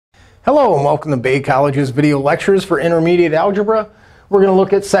Hello and welcome to Bay College's video lectures for intermediate algebra. We're going to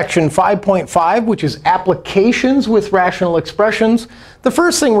look at section 5.5, which is applications with rational expressions. The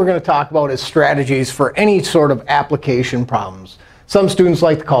first thing we're going to talk about is strategies for any sort of application problems. Some students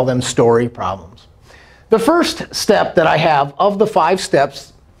like to call them story problems. The first step that I have of the 5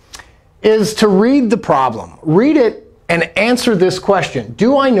 steps is to read the problem. Read it and answer this question.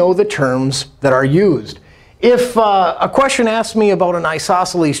 Do I know the terms that are used? If a question asks me about an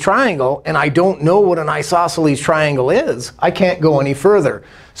isosceles triangle and I don't know what an isosceles triangle is, I can't go any further.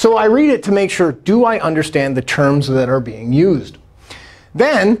 So I read it to make sure, do I understand the terms that are being used?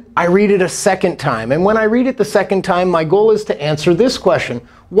 Then I read it a second time. And when I read it the second time, my goal is to answer this question.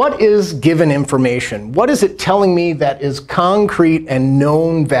 What is given information? What is it telling me that is concrete and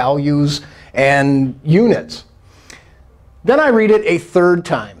known values and units? Then I read it a third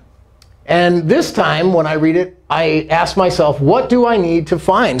time. And this time, when I read it, I ask myself, what do I need to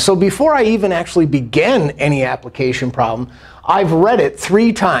find? So before I even actually begin any application problem, I've read it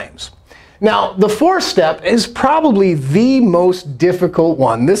 3 times. Now, the fourth step is probably the most difficult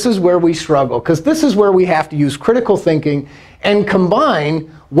one. This is where we struggle, because this is where we have to use critical thinking and combine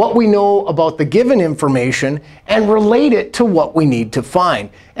what we know about the given information and relate it to what we need to find.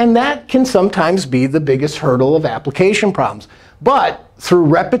 And that can sometimes be the biggest hurdle of application problems. But through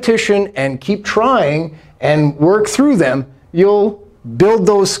repetition and keep trying and work through them, you'll build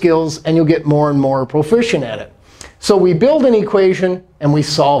those skills and you'll get more and more proficient at it. So we build an equation and we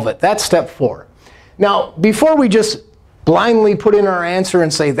solve it. That's step 4. Now, before we just blindly put in our answer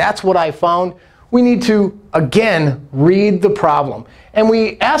and say, that's what I found, we need to, again, read the problem. And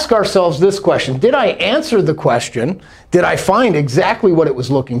we ask ourselves this question. Did I answer the question? Did I find exactly what it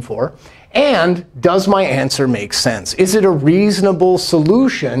was looking for? And does my answer make sense? Is it a reasonable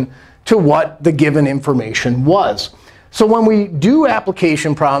solution to what the given information was? So when we do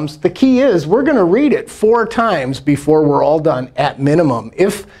application problems, the key is we're going to read it 4 times before we're all done at minimum.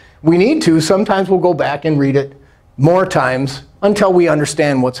 If we need to, sometimes we'll go back and read it more times until we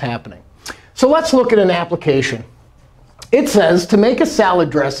understand what's happening. So let's look at an application. It says to make a salad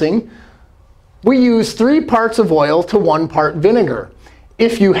dressing, we use 3 parts of oil to 1 part vinegar.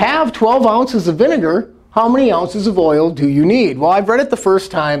 If you have 12 ounces of vinegar, how many ounces of oil do you need? Well, I've read it the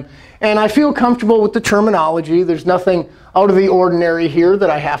first time, and I feel comfortable with the terminology. There's nothing out of the ordinary here that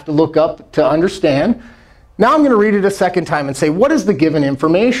I have to look up to understand. Now I'm going to read it a second time and say, what is the given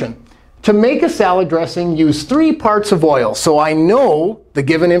information? To make a salad dressing, use 3 parts of oil. So I know the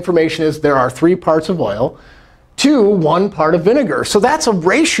given information is there are 3 parts of oil to 1 part of vinegar. So that's a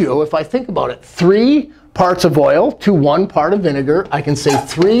ratio, if I think about it. 3 parts of oil to 1 part of vinegar. I can say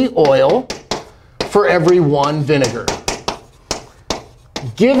 3 oil for every 1 vinegar.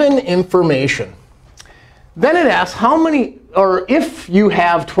 Given information. Then it asks how many, or if you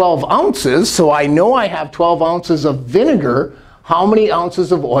have 12 ounces, so I know I have 12 ounces of vinegar, how many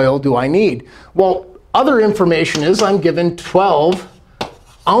ounces of oil do I need? Well, other information is I'm given 12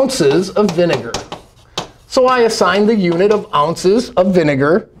 ounces of vinegar. So I assign the unit of ounces of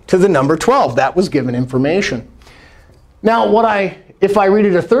vinegar to the number 12. That was given information. Now, if I read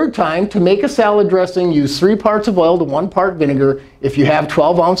it a third time, to make a salad dressing, use 3 parts of oil to 1 part vinegar. If you have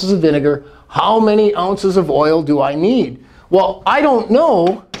 12 ounces of vinegar, how many ounces of oil do I need? Well, I don't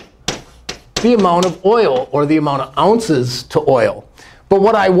know the amount of oil or the amount of ounces to oil. But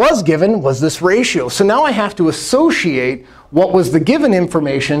what I was given was this ratio. So now I have to associate what was the given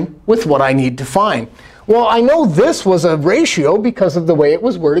information with what I need to find. Well, I know this was a ratio because of the way it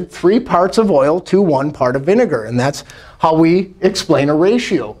was worded, 3 parts of oil to 1 part of vinegar. And that's how we explain a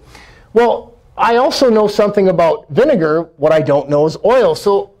ratio. Well, I also know something about vinegar. What I don't know is oil.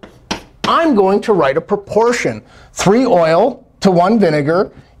 So I'm going to write a proportion. 3 oil to 1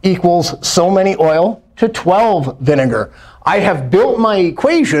 vinegar equals so many oil to 12 vinegar. I have built my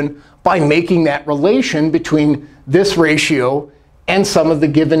equation by making that relation between this ratio and some of the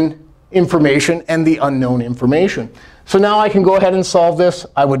given information and the unknown information. So now I can go ahead and solve this.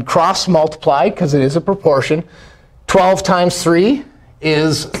 I would cross multiply because it is a proportion. 12 times 3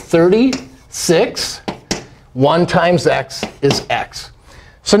 is 36. 1 times x is x.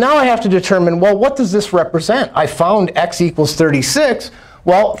 So now I have to determine, well, what does this represent? I found x equals 36.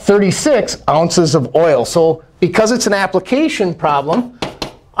 Well, 36 ounces of oil. So because it's an application problem,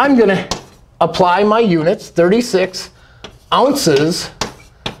 I'm going to apply my units, 36 ounces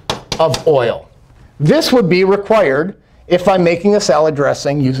of oil. This would be required if I'm making a salad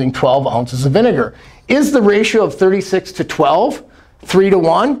dressing using 12 ounces of vinegar. Is the ratio of 36 to 12 3 to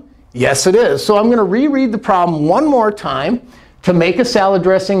 1? Yes, it is. So I'm going to reread the problem one more time. To make a salad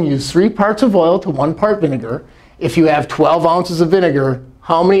dressing, use 3 parts of oil to 1 part vinegar. If you have 12 ounces of vinegar,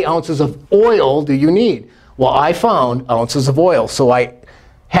 how many ounces of oil do you need? Well, I found ounces of oil. So I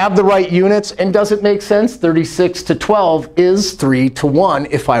have the right units. And does it make sense? 36 to 12 is 3 to 1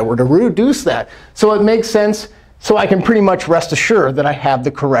 if I were to reduce that. So it makes sense. So I can pretty much rest assured that I have the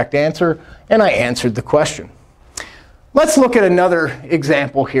correct answer, and I answered the question. Let's look at another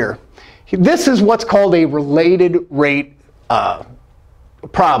example here. This is what's called a related rate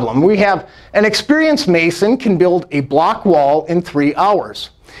problem. We have an experienced mason can build a block wall in 3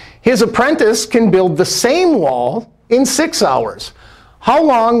 hours. His apprentice can build the same wall in 6 hours. How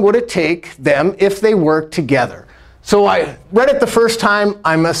long would it take them if they work together? So I read it the first time.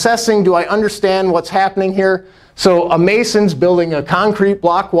 I'm assessing, do I understand what's happening here? So a mason's building a concrete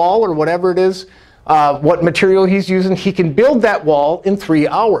block wall or whatever it is, what material he's using. He can build that wall in 3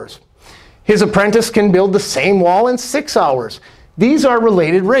 hours. His apprentice can build the same wall in 6 hours. These are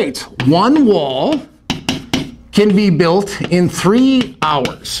related rates. One wall can be built in 3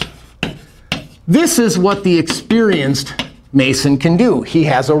 hours. This is what the experienced mason can do. He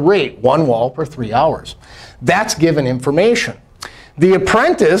has a rate, one wall per 3 hours. That's given information. The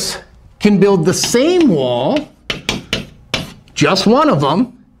apprentice can build the same wall, just one of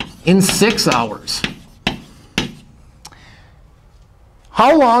them, in 6 hours.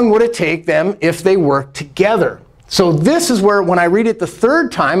 How long would it take them if they work together? So this is where, when I read it the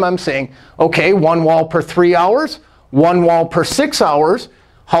third time, I'm saying, OK, one wall per 3 hours, one wall per 6 hours.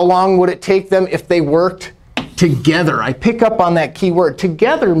 How long would it take them if they worked together? I pick up on that key word.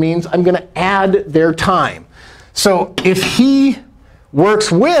 Together means I'm going to add their time. So if he works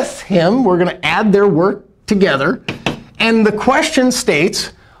with him, we're going to add their work together. And the question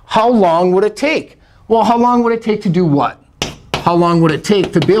states, how long would it take? Well, how long would it take to do what? How long would it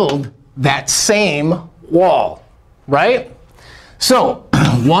take to build that same wall, right? So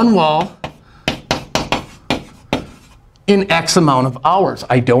one wall in X amount of hours.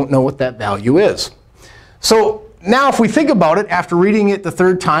 I don't know what that value is. So now if we think about it, after reading it the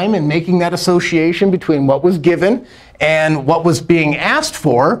third time and making that association between what was given and what was being asked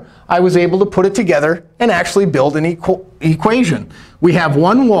for, I was able to put it together and actually build an equation. We have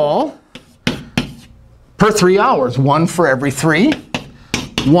one wall per 3 hours, one for every 3,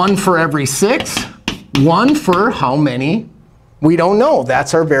 one for every 6, one for how many? We don't know.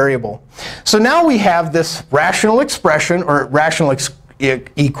 That's our variable. So now we have this rational expression, or rational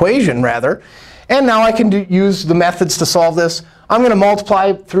equation, rather. And now I can use the methods to solve this. I'm going to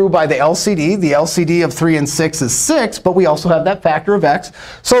multiply through by the LCD. The LCD of 3 and 6 is 6, but we also have that factor of x.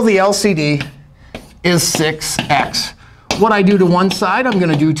 So the LCD is 6x. What I do to one side, I'm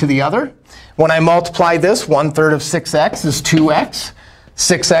going to do to the other. When I multiply this, 1/3 of 6x is 2x.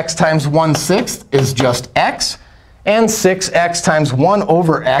 6x times 1/6 is just x. And 6x times 1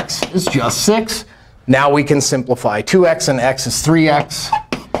 over x is just 6. Now we can simplify. 2x and x is 3x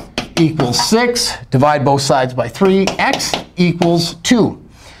equals 6. Divide both sides by 3. X equals 2.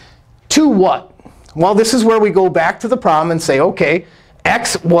 2 what? Well, this is where we go back to the problem and say, OK,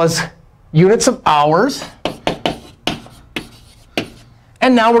 x was units of hours.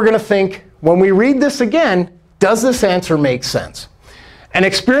 And now we're going to think, when we read this again, does this answer make sense? An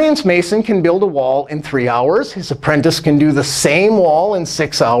experienced mason can build a wall in 3 hours. His apprentice can do the same wall in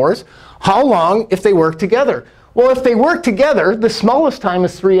 6 hours. How long if they work together? Well, if they work together, the smallest time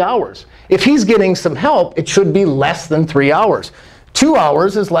is 3 hours. If he's getting some help, it should be less than 3 hours. 2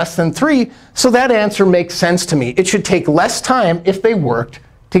 hours is less than 3, so that answer makes sense to me. It should take less time if they worked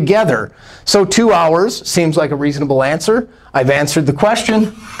together. So 2 hours seems like a reasonable answer. I've answered the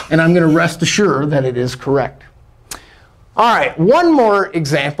question, and I'm going to rest assured that it is correct. All right, one more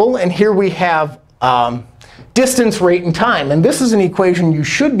example. And here we have distance, rate, and time. And this is an equation you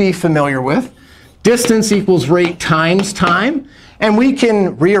should be familiar with. Distance equals rate times time. And we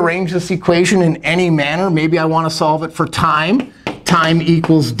can rearrange this equation in any manner. Maybe I want to solve it for time. Time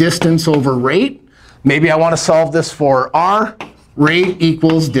equals distance over rate. Maybe I want to solve this for r. Rate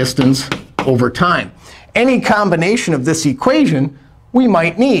equals distance over time. Any combination of this equation we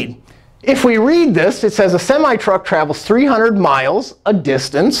might need. If we read this, it says a semi-truck travels 300 miles a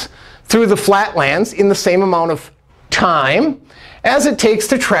distance through the flatlands in the same amount of time as it takes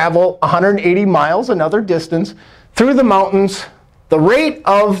to travel 180 miles another distance through the mountains. The rate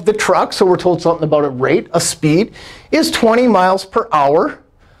of the truck, so we're told something about a rate, a speed, is 20 miles per hour,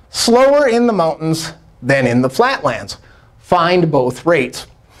 slower in the mountains than in the flatlands. Find both rates.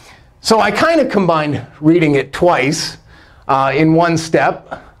 So I kind of combined reading it twice in one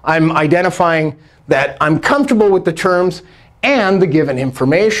step. I'm identifying that I'm comfortable with the terms and the given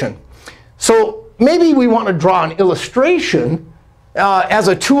information. So maybe we want to draw an illustration as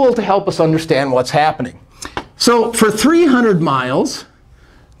a tool to help us understand what's happening. So for 300 miles,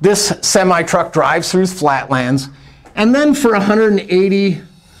 This semi-truck drives through flatlands. And then for 180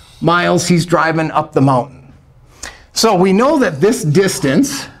 miles, he's driving up the mountain. So we know that this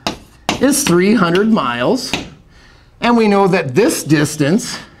distance is 300 miles. And we know that this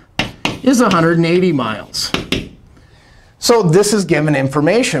distance is 180 miles. So this is given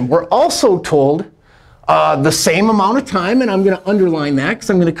information. We're also told the same amount of time. And I'm going to underline that because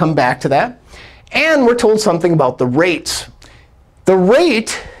I'm going to come back to that. And we're told something about the rates. The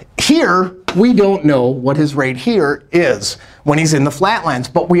rate here, we don't know what his rate here is when he's in the flatlands.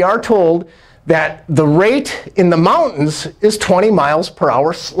 But we are told that the rate in the mountains is 20 miles per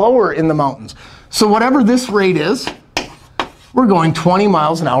hour slower in the mountains. So whatever this rate is, we're going 20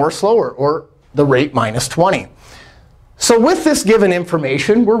 miles an hour slower, or the rate minus 20. So with this given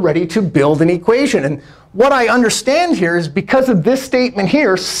information, we're ready to build an equation. And what I understand here is because of this statement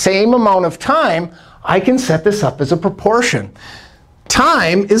here, same amount of time, I can set this up as a proportion.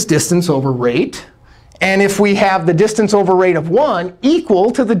 Time is distance over rate. And if we have the distance over rate of one equal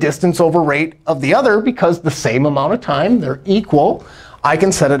to the distance over rate of the other, because the same amount of time, they're equal, I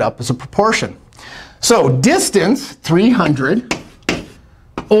can set it up as a proportion. So distance, 300,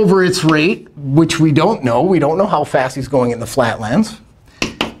 over its rate, which we don't know how fast he's going in the flatlands,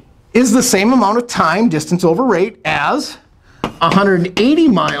 is the same amount of time, distance over rate, as 180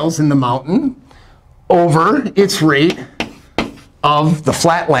 miles in the mountain over its rate of the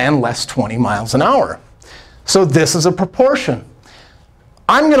flatland less 20 miles an hour. So this is a proportion.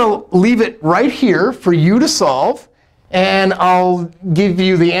 I'm going to leave it right here for you to solve. And I'll give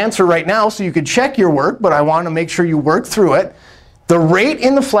you the answer right now so you could check your work. But I want to make sure you work through it. The rate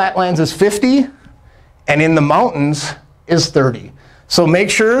in the flatlands is 50. And in the mountains is 30. So make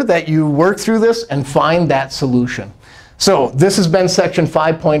sure that you work through this and find that solution. So this has been section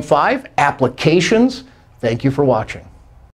 5.5, applications. Thank you for watching.